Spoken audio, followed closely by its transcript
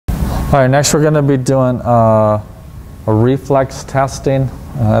All right, next we're going to be doing a reflex testing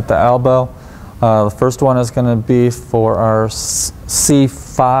at the elbow. The first one is going to be for our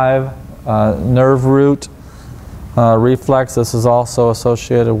C5 nerve root reflex. This is also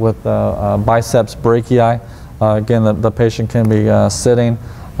associated with biceps brachii. Again, the patient can be sitting,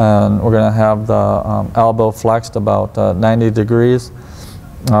 and we're going to have the elbow flexed about 90 degrees.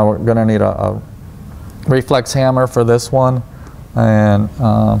 We're going to need a reflex hammer for this one, and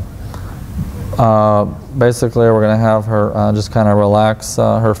basically we're going to have her just kind of relax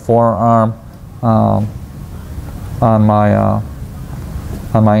her forearm on my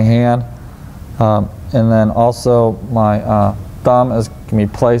hand, and then also my thumb can be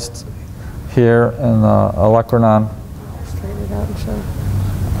placed here in the olecranon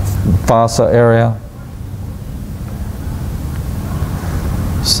fossa area.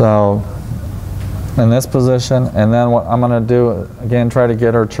 So in this position, and then what I'm going to do, again, try to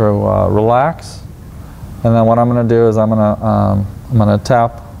get her to relax, and then what I'm going to do is I'm going to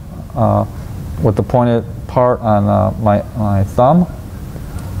tap with the pointed part on my thumb,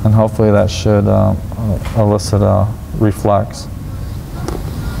 and hopefully that should elicit a reflex.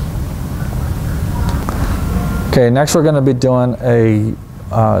 Okay, next we're going to be doing a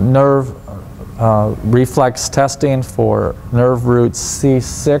nerve reflex testing for nerve root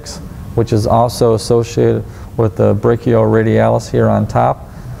C6, which is also associated with the brachioradialis here on top.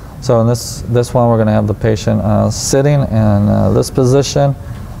 So in this one, we're going to have the patient sitting in this position,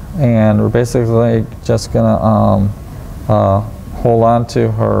 and we're basically just going to hold on to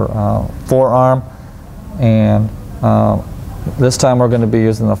her forearm, and this time we're going to be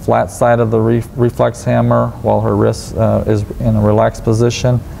using the flat side of the reflex hammer while her wrist is in a relaxed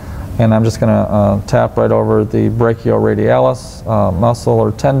position. And I'm just going to tap right over the brachioradialis muscle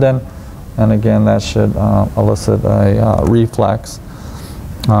or tendon, and again that should elicit a reflex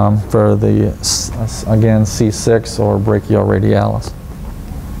for the, again, C6 or brachioradialis.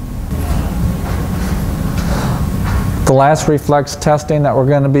 The last reflex testing that we're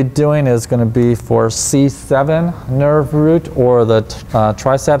going to be doing is going to be for C7 nerve root or the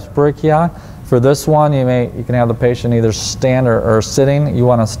triceps brachii. For this one, you can have the patient either stand or sitting. You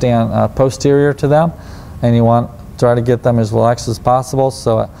want to stand posterior to them, and you want to try to get them as relaxed as possible.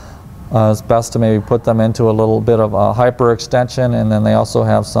 So it's best to maybe put them into a little bit of hyperextension, and then they also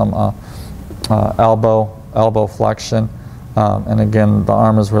have some elbow flexion, and again the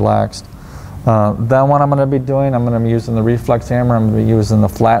arm is relaxed. Then what I'm going to be doing, I'm going to be using the reflex hammer. I'm going to be using the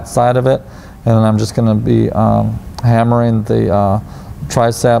flat side of it, and I'm just going to be hammering the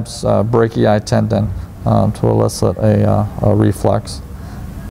triceps brachii tendon to elicit a reflex.